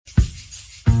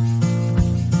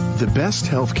The best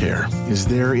healthcare is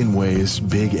there in ways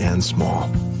big and small.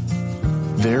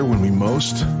 There when we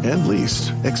most and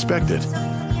least expect it.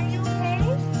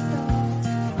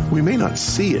 We may not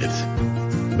see it,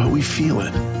 but we feel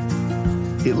it.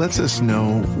 It lets us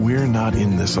know we're not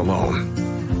in this alone.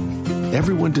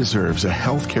 Everyone deserves a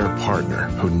healthcare partner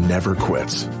who never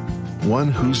quits. One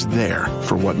who's there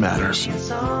for what matters.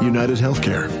 United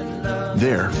Healthcare.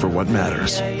 There for what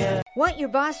matters. Want your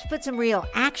boss to put some real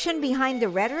action behind the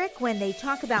rhetoric when they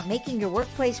talk about making your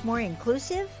workplace more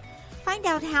inclusive? Find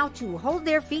out how to hold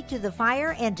their feet to the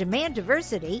fire and demand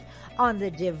diversity on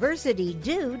the Diversity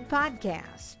Dude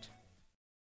podcast.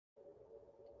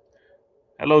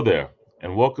 Hello there,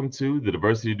 and welcome to the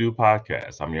Diversity Dude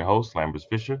podcast. I'm your host, Lambert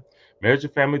Fisher, marriage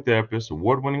and family therapist,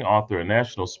 award-winning author, and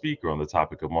national speaker on the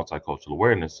topic of multicultural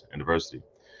awareness and diversity.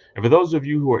 And for those of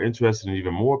you who are interested in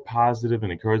even more positive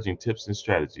and encouraging tips and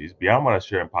strategies beyond what I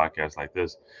share in podcasts like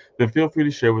this, then feel free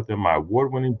to share with them my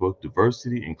award-winning book,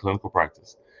 Diversity in Clinical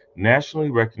Practice, nationally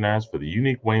recognized for the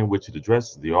unique way in which it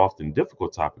addresses the often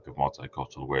difficult topic of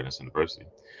multicultural awareness and diversity.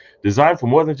 Designed for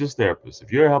more than just therapists,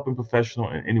 if you're a helping professional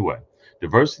in any way,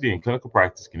 Diversity in Clinical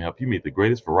Practice can help you meet the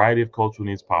greatest variety of cultural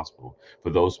needs possible for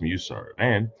those whom you serve,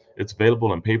 and it's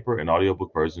available in paper and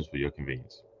audiobook versions for your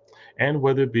convenience. And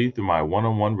whether it be through my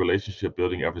one-on-one relationship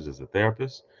building efforts as a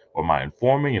therapist or my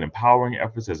informing and empowering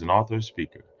efforts as an author and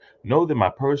speaker, know that my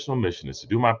personal mission is to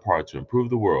do my part to improve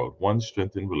the world one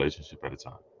strengthened relationship at a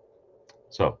time.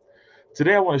 So,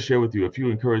 today I want to share with you a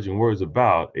few encouraging words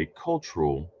about a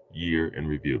cultural year in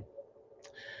review.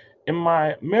 In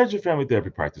my marriage and family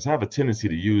therapy practice, I have a tendency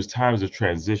to use times of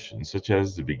transition, such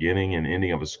as the beginning and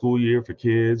ending of a school year for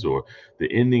kids or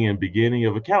the ending and beginning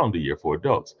of a calendar year for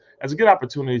adults, as a good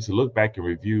opportunity to look back and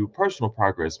review personal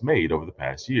progress made over the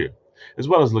past year, as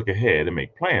well as look ahead and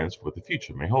make plans for what the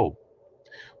future may hold.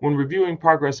 When reviewing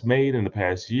progress made in the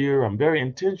past year, I'm very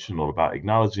intentional about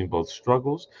acknowledging both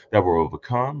struggles that were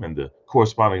overcome and the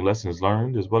corresponding lessons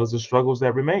learned, as well as the struggles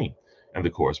that remain and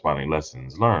the corresponding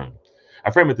lessons learned. I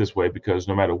frame it this way because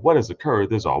no matter what has occurred,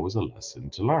 there's always a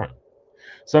lesson to learn.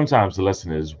 Sometimes the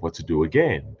lesson is what to do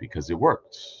again because it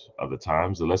worked. Other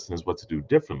times the lesson is what to do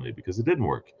differently because it didn't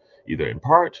work, either in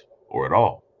part or at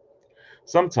all.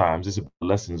 Sometimes it's about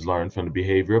lessons learned from the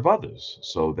behavior of others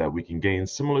so that we can gain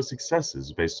similar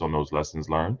successes based on those lessons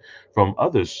learned from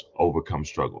others' overcome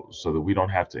struggles so that we don't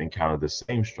have to encounter the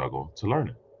same struggle to learn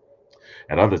it.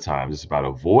 At other times, it's about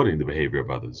avoiding the behavior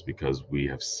of others because we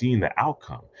have seen the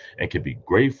outcome and can be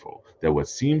grateful that what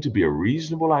seemed to be a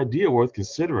reasonable idea worth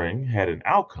considering had an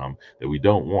outcome that we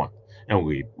don't want. And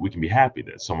we can be happy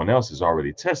that someone else has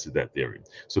already tested that theory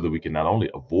so that we can not only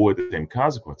avoid the same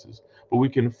consequences, but we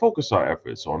can focus our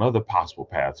efforts on other possible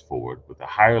paths forward with a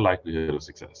higher likelihood of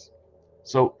success.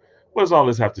 So what does all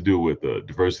this have to do with the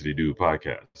Diversity Dude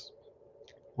podcast?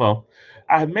 Well,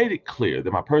 I have made it clear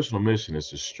that my personal mission is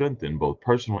to strengthen both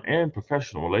personal and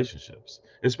professional relationships,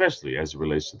 especially as it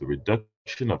relates to the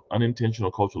reduction of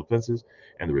unintentional cultural offenses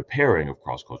and the repairing of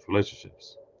cross-cultural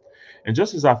relationships. And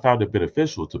just as I found it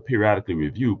beneficial to periodically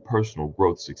review personal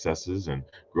growth successes and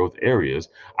growth areas,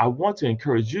 I want to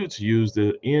encourage you to use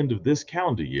the end of this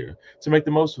calendar year to make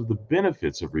the most of the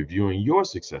benefits of reviewing your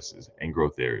successes and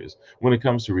growth areas when it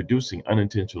comes to reducing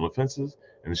unintentional offenses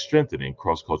and strengthening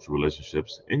cross-cultural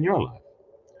relationships in your life.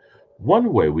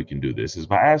 One way we can do this is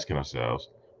by asking ourselves,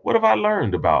 what have I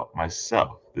learned about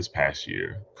myself this past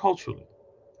year culturally?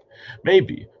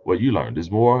 Maybe what you learned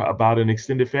is more about an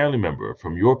extended family member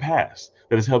from your past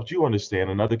that has helped you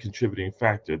understand another contributing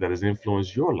factor that has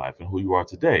influenced your life and who you are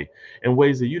today in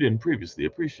ways that you didn't previously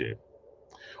appreciate.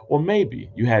 Or maybe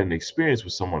you had an experience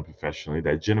with someone professionally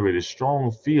that generated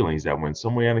strong feelings that were in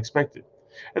some way unexpected.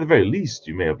 At the very least,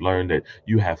 you may have learned that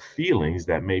you have feelings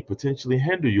that may potentially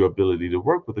hinder your ability to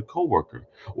work with a coworker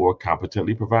or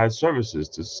competently provide services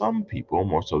to some people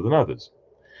more so than others.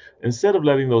 Instead of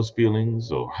letting those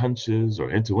feelings or hunches or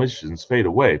intuitions fade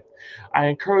away, I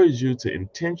encourage you to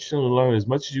intentionally learn as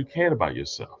much as you can about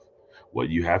yourself, what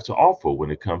you have to offer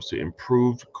when it comes to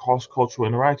improved cross-cultural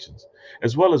interactions,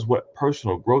 as well as what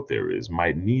personal growth areas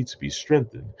might need to be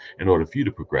strengthened in order for you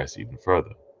to progress even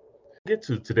further. Get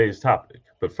to today's topic,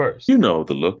 but first, you know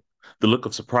the look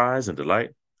of surprise and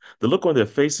delight, the look on their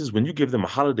faces when you give them a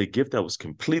holiday gift that was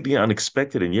completely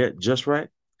unexpected and yet just right.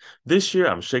 This year,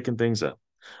 I'm shaking things up.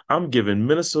 I'm giving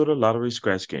Minnesota Lottery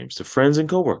scratch games to friends and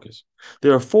coworkers.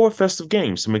 There are 4 festive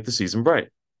games to make the season bright.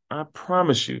 I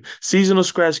promise you, seasonal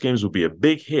scratch games will be a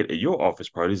big hit at your office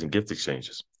parties and gift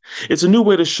exchanges. It's a new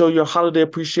way to show your holiday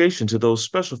appreciation to those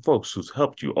special folks who's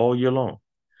helped you all year long.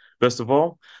 Best of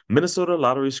all, Minnesota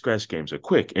Lottery scratch games are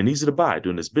quick and easy to buy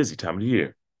during this busy time of the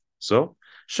year. So,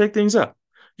 shake things up.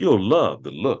 You'll love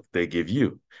the look they give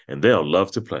you, and they'll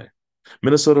love to play.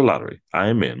 Minnesota Lottery.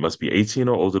 IMN must be 18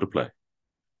 or older to play.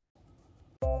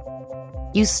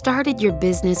 You started your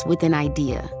business with an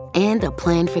idea and a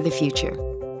plan for the future.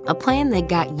 A plan that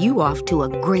got you off to a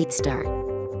great start.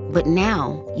 But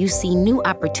now you see new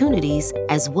opportunities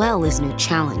as well as new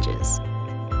challenges.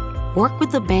 Work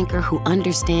with a banker who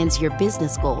understands your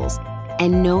business goals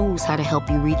and knows how to help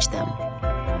you reach them.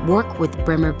 Work with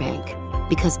Bremer Bank,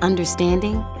 because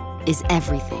understanding is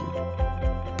everything.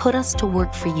 Put us to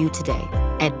work for you today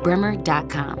at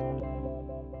bremer.com.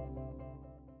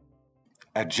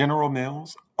 At General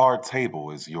Mills, our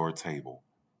table is your table,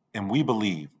 and we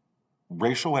believe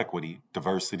racial equity,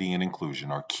 diversity, and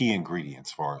inclusion are key ingredients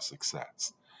for our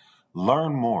success.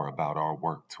 Learn more about our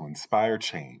work to inspire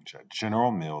change at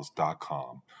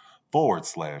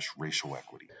generalmills.com/racial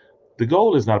equity. The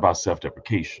goal is not about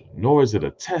self-deprecation, nor is it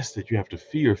a test that you have to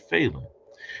fear failing.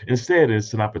 Instead,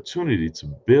 it's an opportunity to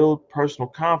build personal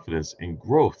confidence and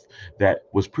growth that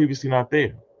was previously not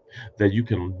there, that you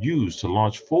can use to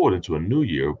launch forward into a new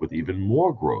year with even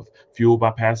more growth fueled by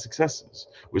past successes,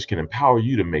 which can empower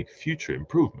you to make future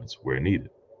improvements where needed.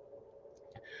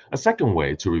 A second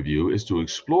way to review is to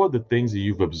explore the things that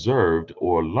you've observed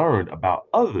or learned about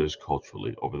others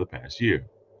culturally over the past year.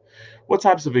 What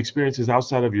types of experiences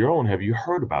outside of your own have you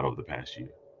heard about over the past year?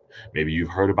 Maybe you've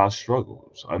heard about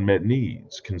struggles, unmet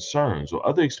needs, concerns, or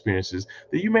other experiences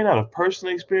that you may not have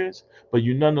personally experienced, but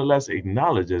you nonetheless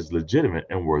acknowledge as legitimate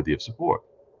and worthy of support.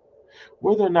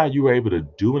 Whether or not you were able to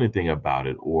do anything about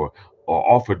it or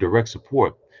offer direct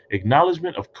support,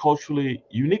 acknowledgement of culturally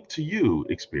unique to you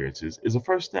experiences is a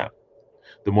first step.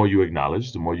 The more you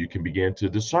acknowledge, the more you can begin to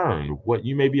discern what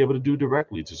you may be able to do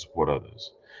directly to support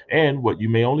others, and what you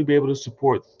may only be able to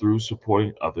support through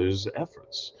supporting others'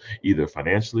 efforts, either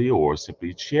financially or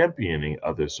simply championing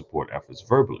other support efforts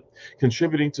verbally,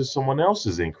 contributing to someone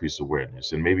else's increased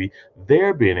awareness, and maybe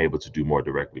they're being able to do more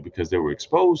directly because they were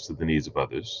exposed to the needs of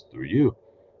others through you.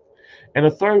 And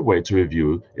a third way to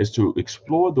review is to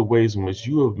explore the ways in which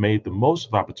you have made the most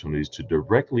of opportunities to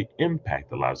directly impact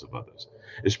the lives of others,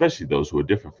 especially those who are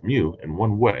different from you in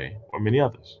one way or many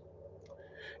others.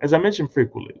 As I mentioned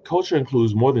frequently, culture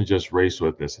includes more than just race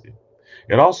or ethnicity.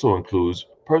 It also includes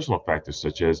personal factors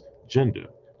such as gender,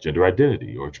 gender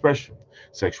identity or expression,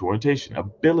 sexual orientation,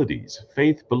 abilities,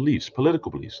 faith beliefs, political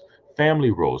beliefs,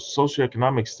 family roles,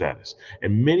 socioeconomic status,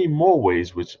 and many more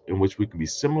ways in which we can be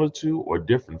similar to or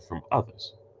different from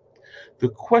others. The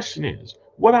question is,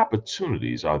 what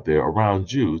opportunities are there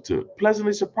around you to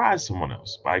pleasantly surprise someone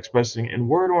else by expressing in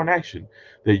word or in action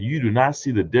that you do not see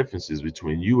the differences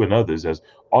between you and others as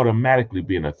automatically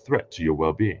being a threat to your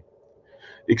well-being?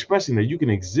 Expressing that you can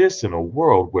exist in a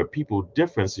world where people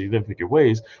differ in significant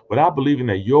ways without believing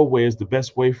that your way is the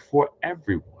best way for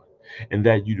everyone, and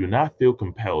that you do not feel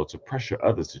compelled to pressure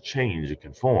others to change and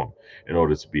conform in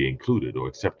order to be included or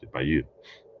accepted by you.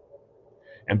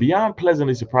 And beyond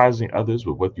pleasantly surprising others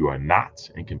with what you are not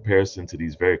in comparison to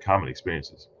these very common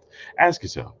experiences, ask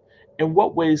yourself, in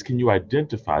what ways can you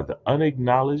identify the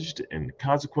unacknowledged and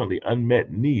consequently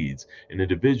unmet needs in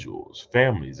individuals,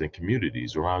 families, and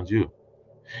communities around you,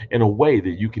 in a way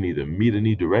that you can either meet a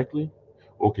need directly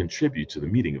or contribute to the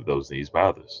meeting of those needs by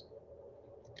others?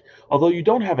 Although you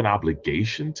don't have an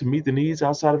obligation to meet the needs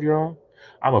outside of your own,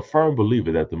 I'm a firm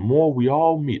believer that the more we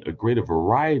all meet a greater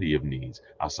variety of needs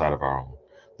outside of our own,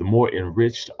 the more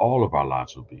enriched all of our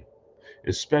lives will be,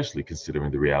 especially considering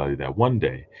the reality that one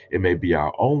day it may be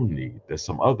our own need that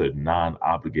some other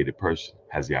non-obligated person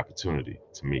has the opportunity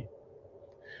to meet.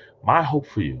 My hope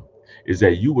for you is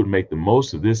that you would make the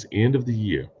most of this end of the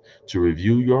year to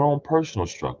review your own personal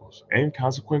struggles and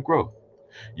consequent growth,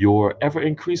 your ever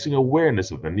increasing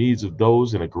awareness of the needs of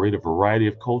those in a greater variety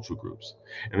of cultural groups,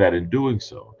 and that in doing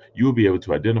so, you will be able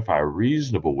to identify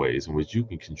reasonable ways in which you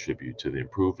can contribute to the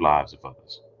improved lives of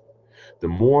others. The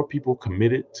more people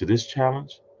committed to this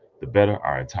challenge, the better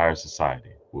our entire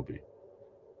society will be.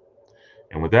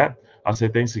 And with that, I'll say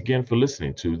thanks again for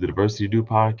listening to the Diversity Do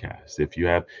podcast. If you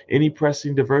have any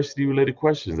pressing diversity related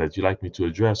questions that you'd like me to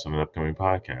address on an upcoming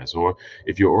podcast, or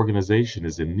if your organization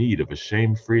is in need of a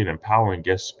shame-free and empowering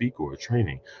guest speaker or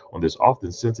training on this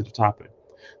often sensitive topic,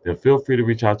 then feel free to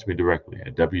reach out to me directly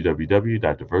at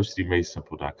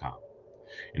www.diversitymadesimple.com.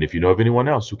 And if you know of anyone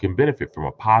else who can benefit from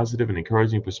a positive and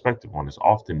encouraging perspective on this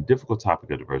often difficult topic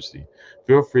of diversity,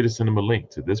 feel free to send them a link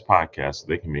to this podcast so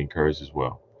they can be encouraged as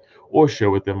well. Or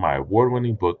share with them my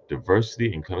award-winning book,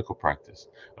 Diversity in Clinical Practice,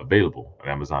 available on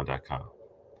Amazon.com.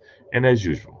 And as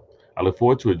usual, I look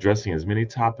forward to addressing as many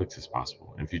topics as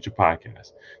possible in future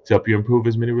podcasts to help you improve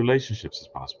as many relationships as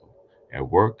possible at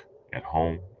work, at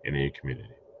home, and in your community.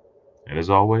 And as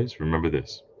always, remember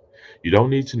this: you don't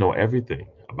need to know everything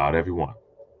about everyone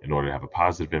in order to have a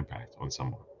positive impact on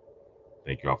someone.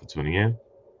 Thank you all for tuning in,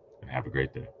 and have a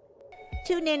great day.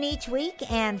 Tune in each week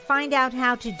and find out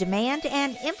how to demand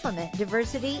and implement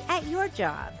diversity at your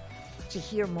job. To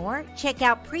hear more, check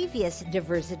out previous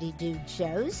Diversity Dude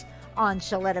shows on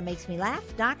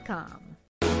ShalettaMakesMeLaugh.com.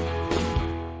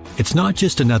 It's not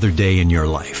just another day in your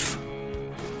life.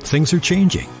 Things are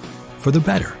changing for the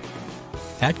better.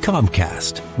 At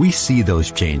Comcast, we see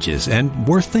those changes, and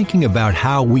we're thinking about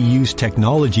how we use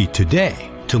technology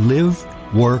today to live,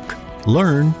 work,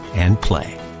 learn, and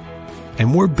play.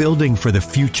 And we're building for the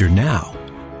future now,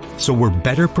 so we're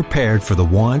better prepared for the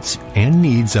wants and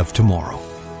needs of tomorrow.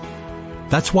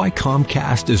 That's why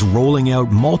Comcast is rolling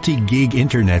out multi-gig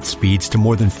internet speeds to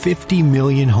more than 50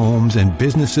 million homes and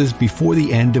businesses before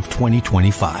the end of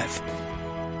 2025,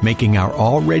 making our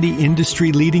already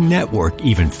industry-leading network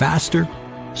even faster,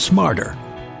 smarter,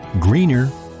 greener,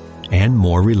 and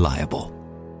more reliable.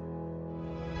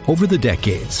 Over the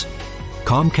decades,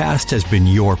 Comcast has been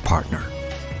your partner,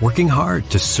 working hard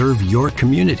to serve your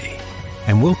community,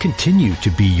 and will continue to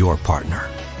be your partner.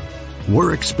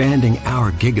 We're expanding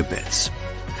our gigabits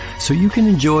so you can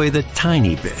enjoy the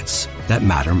tiny bits that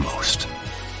matter most.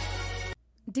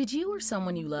 Did you or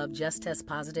someone you love just test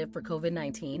positive for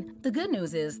COVID-19? The good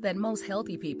news is that most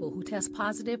healthy people who test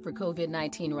positive for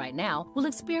COVID-19 right now will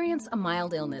experience a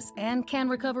mild illness and can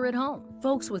recover at home.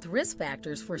 Folks with risk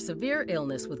factors for severe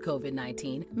illness with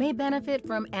COVID-19 may benefit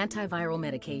from antiviral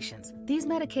medications. These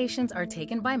medications are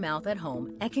taken by mouth at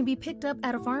home and can be picked up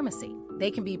at a pharmacy.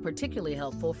 They can be particularly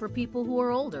helpful for people who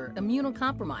are older,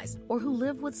 immunocompromised, or who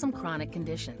live with some chronic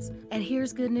conditions. And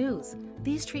here's good news.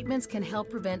 These treatments can help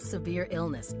prevent severe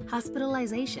illness,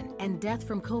 hospitalization, and death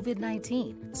from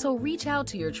COVID-19. So reach out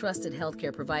to your trusted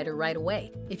healthcare provider right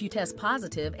away. If you test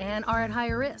positive and are at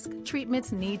higher risk,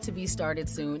 treatments need to be started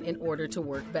soon in order to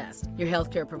work best. Your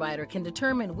healthcare provider can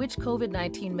determine which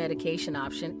COVID-19 medication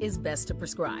option is best to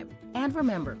prescribe. And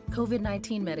remember,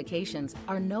 COVID-19 medications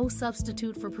are no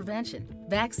substitute for prevention.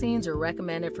 Vaccines are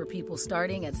recommended for people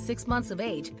starting at 6 months of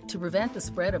age to prevent the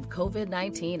spread of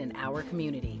COVID-19 in our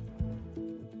community.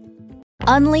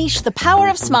 Unleash the power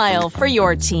of smile for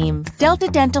your team. Delta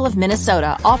Dental of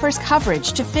Minnesota offers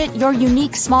coverage to fit your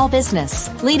unique small business,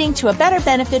 leading to a better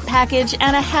benefit package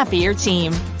and a happier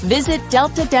team. Visit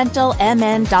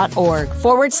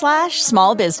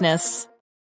deltadentalmn.org/small business.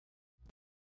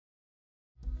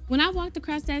 When I walked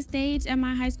across that stage at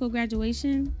my high school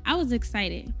graduation, I was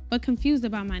excited, but confused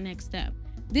about my next step.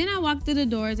 Then I walked through the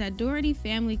doors at Doherty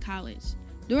Family College.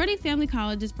 Doherty Family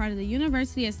College is part of the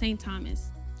University of St.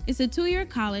 Thomas. It's a 2-year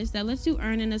college that lets you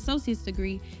earn an associate's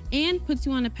degree and puts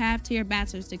you on a path to your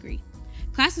bachelor's degree.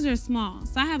 Classes are small,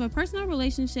 so I have a personal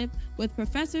relationship with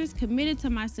professors committed to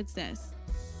my success.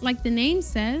 Like the name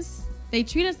says, they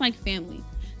treat us like family.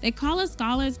 They call us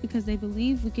scholars because they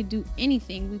believe we could do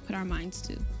anything we put our minds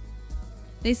to.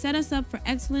 They set us up for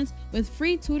excellence with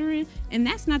free tutoring, and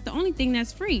that's not the only thing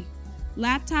that's free.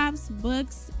 Laptops,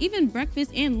 books, even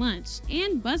breakfast and lunch,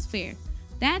 and bus fare.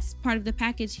 That's part of the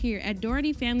package here at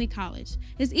Doherty Family College.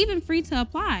 It's even free to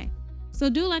apply. So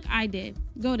do like I did.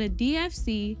 Go to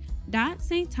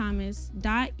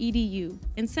dfc.stthomas.edu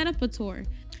and set up a tour.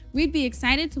 We'd be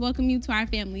excited to welcome you to our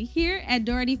family here at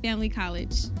Doherty Family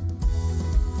College.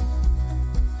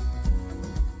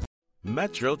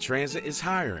 Metro Transit is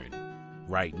hiring.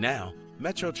 Right now,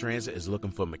 Metro Transit is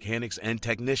looking for mechanics and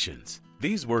technicians.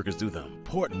 These workers do the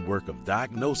important work of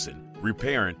diagnosing,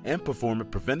 repairing, and performing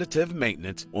preventative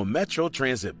maintenance on Metro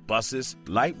Transit buses,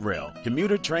 light rail,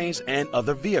 commuter trains, and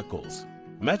other vehicles.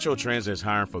 Metro Transit is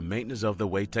hiring for maintenance of the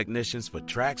way technicians for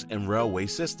tracks and railway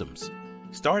systems.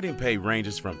 Starting pay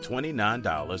ranges from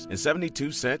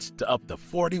 $29.72 to up to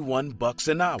 $41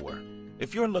 an hour.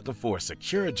 If you're looking for a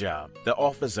secure job that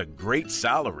offers a great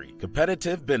salary,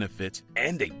 competitive benefits,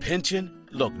 and a pension,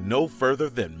 look no further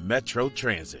than Metro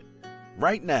Transit.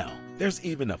 Right now, there's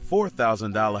even a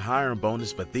 $4,000 hiring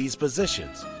bonus for these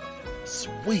positions.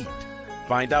 Sweet!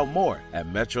 Find out more at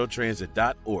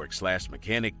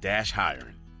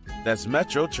metrotransit.org/mechanic-hiring. That's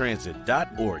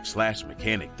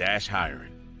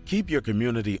metrotransit.org/mechanic-hiring. Keep your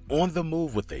community on the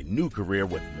move with a new career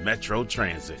with Metro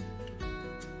Transit.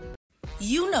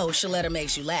 You know Shaletta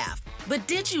makes you laugh, but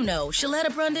did you know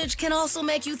Shaletta Brundage can also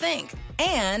make you think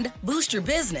and boost your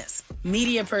business?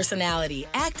 Media personality,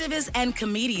 activist, and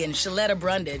comedian Shaletta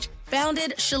Brundage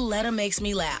founded Shaletta Makes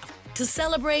Me Laugh to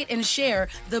celebrate and share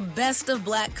the best of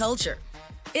Black culture.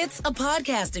 It's a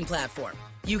podcasting platform.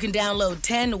 You can download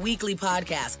 10 weekly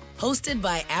podcasts hosted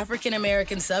by African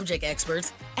American subject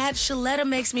experts at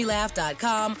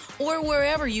ShalettaMakesMeLaugh.com or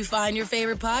wherever you find your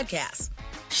favorite podcasts.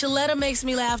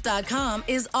 ShalettaMakesMeLaugh.com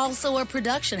is also a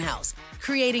production house,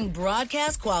 creating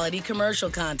broadcast-quality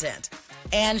commercial content.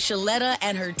 And Shaletta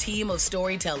and her team of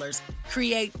storytellers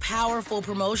create powerful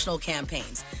promotional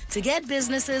campaigns to get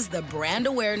businesses the brand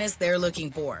awareness they're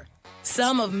looking for.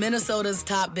 Some of Minnesota's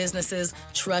top businesses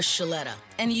trust Shaletta,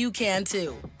 and you can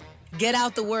too. Get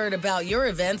out the word about your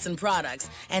events and products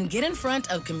and get in front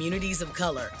of communities of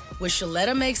color with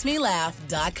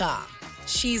ShalettaMakesMeLaugh.com.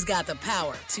 She's got the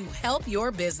power to help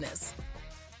your business.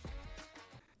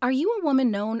 Are you a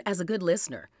woman known as a good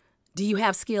listener? Do you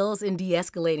have skills in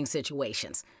de-escalating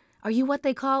situations? Are you what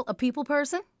they call a people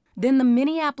person? Then the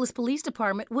Minneapolis Police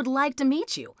Department would like to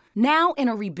meet you. Now in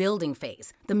a rebuilding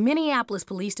phase, the Minneapolis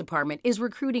Police Department is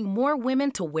recruiting more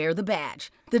women to wear the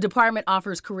badge. The department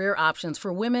offers career options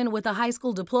for women with a high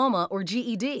school diploma or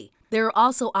GED. There are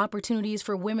also opportunities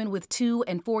for women with 2-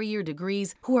 and 4-year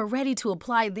degrees who are ready to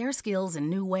apply their skills in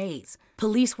new ways.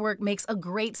 Police work makes a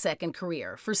great second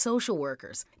career for social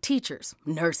workers, teachers,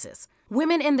 nurses.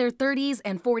 Women in their 30s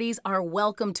and 40s are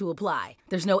welcome to apply.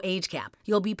 There's no age cap.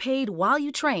 You'll be paid while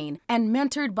you train and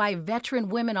mentored by veteran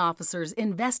women officers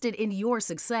invested in your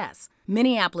success.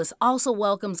 Minneapolis also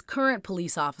welcomes current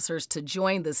police officers to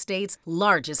join the state's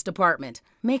largest department.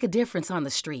 Make a difference on the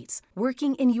streets,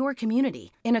 working in your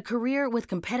community, in a career with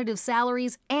competitive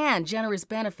salaries and generous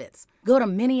benefits. Go to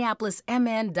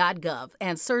minneapolismn.gov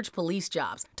and search police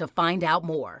jobs to find out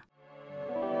more.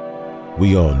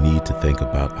 We all need to think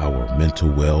about our mental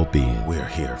well-being. We're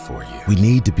here for you. We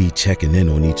need to be checking in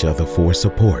on each other for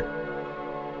support.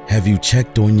 Have you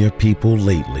checked on your people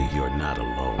lately? You're not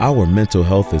alone. Our mental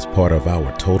health is part of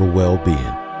our total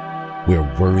well-being. We're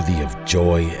worthy of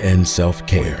joy and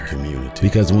self-care. We're a community.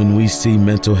 Because when we see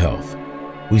mental health,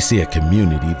 we see a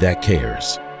community that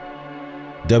cares.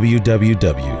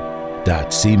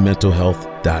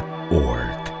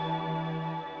 www.cmentalhealth.org